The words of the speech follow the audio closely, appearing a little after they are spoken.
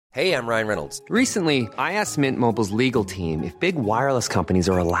Hey, I'm Ryan Reynolds. Recently, I asked Mint Mobile's legal team if big wireless companies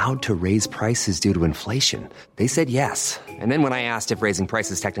are allowed to raise prices due to inflation. They said yes. And then when I asked if raising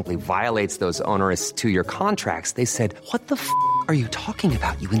prices technically violates those onerous two-year contracts, they said, "What the f*** are you talking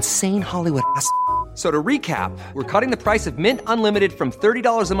about, you insane Hollywood ass?" So to recap, we're cutting the price of Mint Unlimited from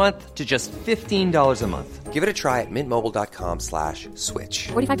 $30 a month to just $15 a month. Give it a try at mintmobile.com/switch.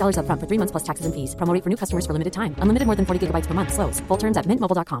 $45 up front for 3 months plus taxes and fees. Promo rate for new customers for limited time. Unlimited more than 40 gigabytes per month. Slows full terms at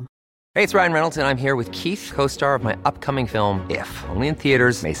mintmobile.com. Hey, it's Ryan Reynolds, and I'm here with Keith, co-star of my upcoming film, If, only in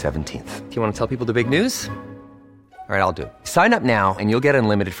theaters May 17th. Do you want to tell people the big news? All right, I'll do it. Sign up now and you'll get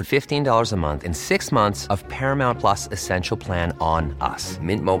unlimited for $15 a month and 6 months of Paramount Plus Essential Plan on us.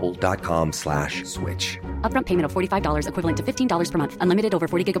 mintmobile.com/switch. Upfront payment of $45 equivalent to $15 per month. Unlimited over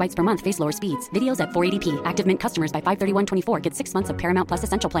 40 gigabytes per month. Face lower speeds. Videos at 480p. Active Mint customers by 531.24 get 6 months of Paramount Plus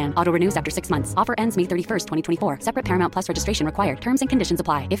Essential Plan. Auto renews after 6 months. Offer ends May 31st, 2024. Separate Paramount Plus registration required. Terms and conditions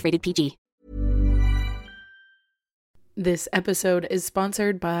apply if rated PG. This episode is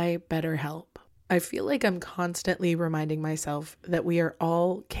sponsored by BetterHelp. I feel like I'm constantly reminding myself that we are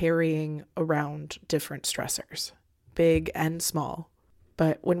all carrying around different stressors, big and small.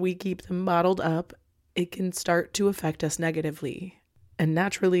 But when we keep them bottled up, it can start to affect us negatively. And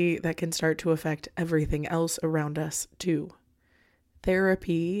naturally, that can start to affect everything else around us too.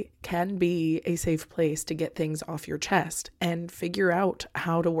 Therapy can be a safe place to get things off your chest and figure out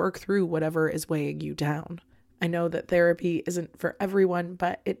how to work through whatever is weighing you down. I know that therapy isn't for everyone,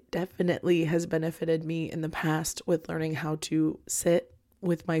 but it definitely has benefited me in the past with learning how to sit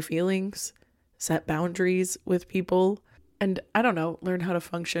with my feelings, set boundaries with people, and learn how to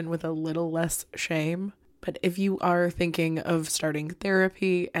function with a little less shame. But if you are thinking of starting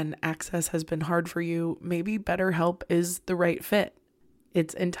therapy and access has been hard for you, maybe BetterHelp is the right fit.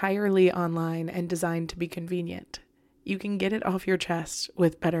 It's entirely online and designed to be convenient. You can get it off your chest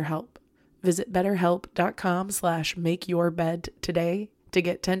with BetterHelp. Visit BetterHelp.com/makeyourbed today to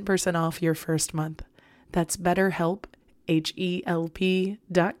get 10% off your first month. That's BetterHelp,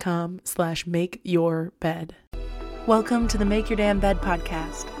 HELP.com/makeyourbed. Welcome to the Make Your Damn Bed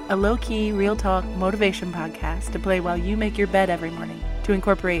podcast, a low-key, real-talk motivation podcast to play while you make your bed every morning to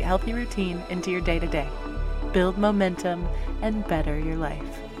incorporate healthy routine into your day-to-day. Build momentum and better your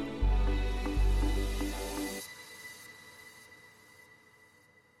life.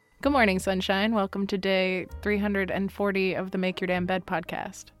 Good morning, sunshine. Welcome to day 340 of the Make Your Damn Bed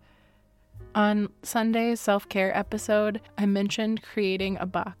podcast. On Sunday's self-care episode, I mentioned creating a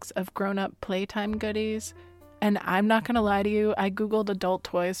box of grown-up playtime goodies. And I'm not going to lie to you, I Googled adult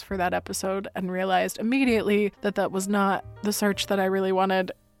toys for that episode and realized immediately that that was not the search that I really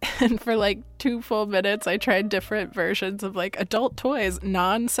wanted. And for like 2 full minutes, I tried different versions of like adult toys,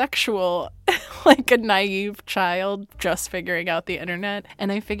 non-sexual, like a naive child just figuring out the internet.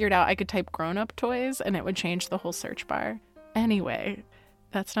 And I figured out I could type grown-up toys and it would change the whole search bar. Anyway,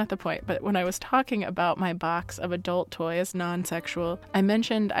 that's not the point. But when I was talking about my box of adult toys, non-sexual, I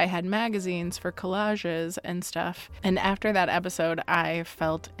mentioned I had magazines for collages and stuff. And after that episode, I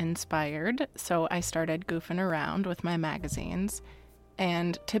felt inspired. So I started goofing around with my magazines.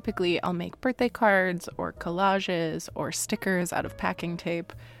 And typically I'll make birthday cards or collages or stickers out of packing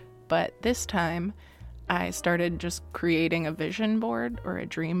tape. But this time I started just creating a vision board or a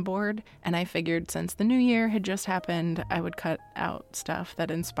dream board. And I figured since the new year had just happened, I would cut out stuff that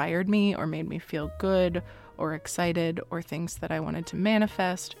inspired me or made me feel good or excited or things that I wanted to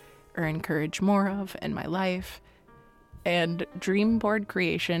manifest or encourage more of in my life. And dream board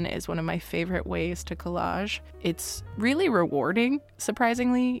creation is one of my favorite ways to collage. It's really rewarding,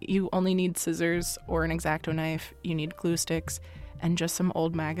 surprisingly. You only need scissors or an X-Acto knife, you need glue sticks, and just some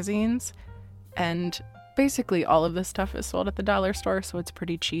old magazines. And basically all of this stuff is sold at the dollar store, so it's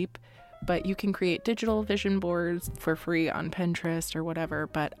pretty cheap. But you can create digital vision boards for free on Pinterest or whatever.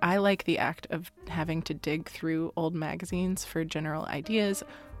 But I like the act of having to dig through old magazines for general ideas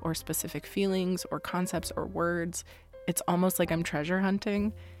or specific feelings or concepts or words. It's almost like I'm treasure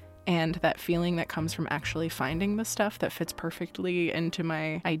hunting, and that feeling that comes from actually finding the stuff that fits perfectly into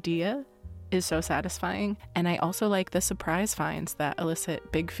my idea is so satisfying. And I also like the surprise finds that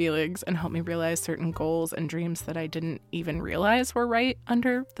elicit big feelings and help me realize certain goals and dreams that I didn't even realize were right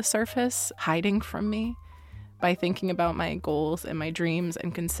under the surface, hiding from me. By thinking about my goals and my dreams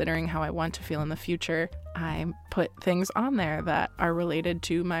and considering how I want to feel in the future, I put things on there that are related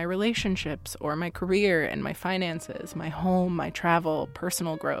to my relationships or my career and my finances, my home, my travel,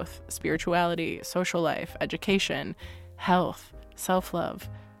 personal growth, spirituality, social life, education, health, self-love,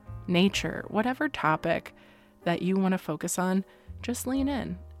 nature, whatever topic that you want to focus on, just lean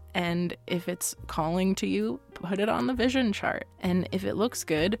in And if it's calling to you, put it on the vision chart. And if it looks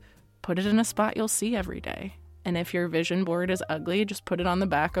good, put it in a spot you'll see every day. And if your vision board is ugly, just put it on the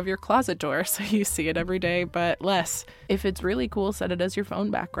back of your closet door so you see it every day, but less. If it's really cool, set it as your phone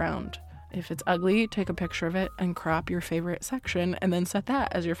background. If it's ugly, take a picture of it and crop your favorite section and then set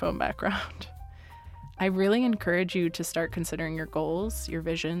that as your phone background. I really encourage you to start considering your goals, your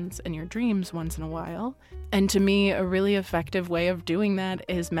visions, and your dreams once in a while. And to me, a really effective way of doing that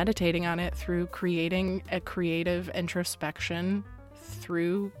is meditating on it through creating a creative introspection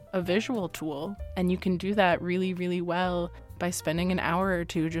through a visual tool. And you can do that really, really well by spending an hour or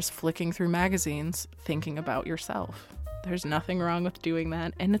two just flicking through magazines, thinking about yourself. There's nothing wrong with doing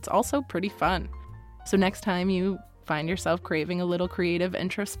that, and it's also pretty fun. So next time you find yourself craving a little creative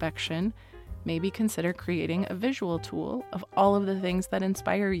introspection, maybe consider creating a visual tool of all of the things that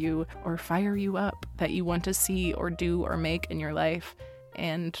inspire you or fire you up that you want to see or do or make in your life,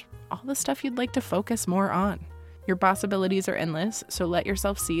 and all the stuff you'd like to focus more on. Your possibilities are endless, so let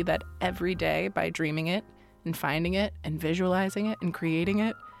yourself see that every day by dreaming it and finding it and visualizing it and creating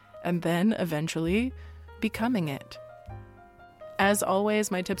it, and then eventually becoming it. As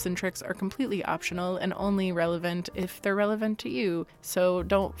always, my tips and tricks are completely optional and only relevant if they're relevant to you. So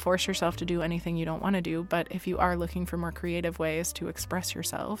don't force yourself to do anything you don't want to do, but if you are looking for more creative ways to express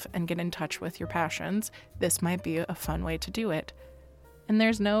yourself and get in touch with your passions, this might be a fun way to do it. And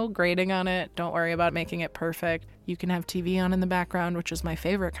there's no grading on it. Don't worry about making it perfect. You can have TV on in the background, which is my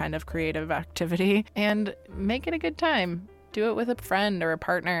favorite kind of creative activity, and make it a good time. Do it with a friend or a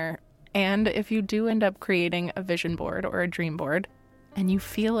partner. And if you do end up creating a vision board or a dream board, and you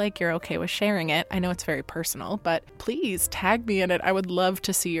feel like you're okay with sharing it, I know it's very personal, but please tag me in it. I would love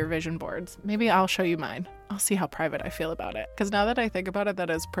to see your vision boards. Maybe I'll show you mine. I'll see how private I feel about it. Because now that I think about it, that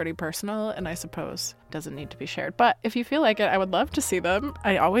is pretty personal, and I suppose doesn't need to be shared. But if you feel like it, I would love to see them.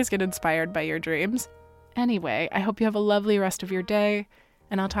 I always get inspired by your dreams. Anyway, I hope you have a lovely rest of your day,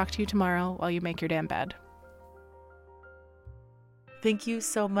 and I'll talk to you tomorrow while you make your damn bed. Thank you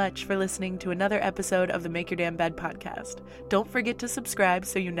so much for listening to another episode of the Make Your Damn Bed podcast. Don't forget to subscribe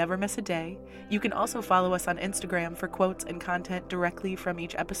so you never miss a day. You can also follow us on Instagram for quotes and content directly from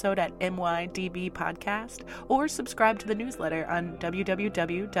each episode at MYDB Podcast, or subscribe to the newsletter on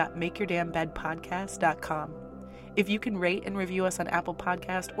www.makeyourdamnbedpodcast.com. If you can rate and review us on Apple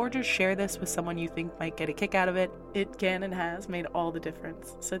Podcast, or just share this with someone you think might get a kick out of it, it can and has made all the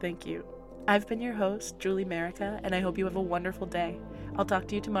difference. So thank you. I've been your host, Julie Merica, and I hope you have a wonderful day. I'll talk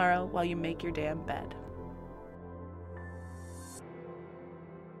to you tomorrow while you make your damn bed.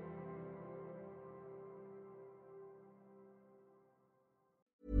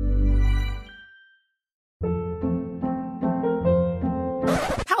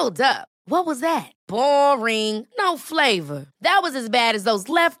 Hold up. What was that? Boring. No flavor. That was as bad as those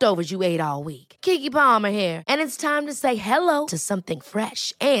leftovers you ate all week. Keke Palmer here, and it's time to say hello to something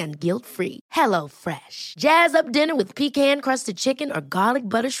fresh and guilt-free. Hello Fresh. Jazz up dinner with pecan-crusted chicken or garlic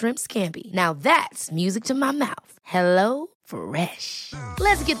butter shrimp scampi. Now that's music to my mouth. Hello Fresh.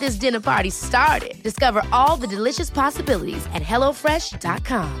 Let's get this dinner party started. Discover all the delicious possibilities at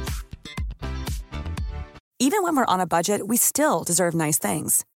HelloFresh.com. Even when we're on a budget, we still deserve nice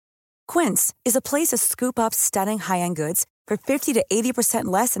things. Quince is a place to scoop up stunning high-end goods for 50 to 80%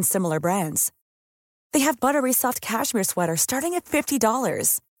 less than similar brands. They have buttery soft cashmere sweaters starting at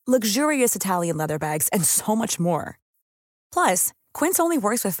 $50, luxurious Italian leather bags, and so much more. Plus, Quince only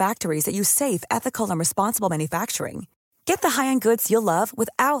works with factories that use safe, ethical, and responsible manufacturing. Get the high-end goods you'll love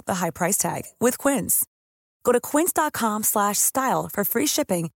without the high price tag with Quince. Go to quince.com/style for free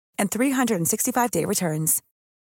shipping and 365-day returns.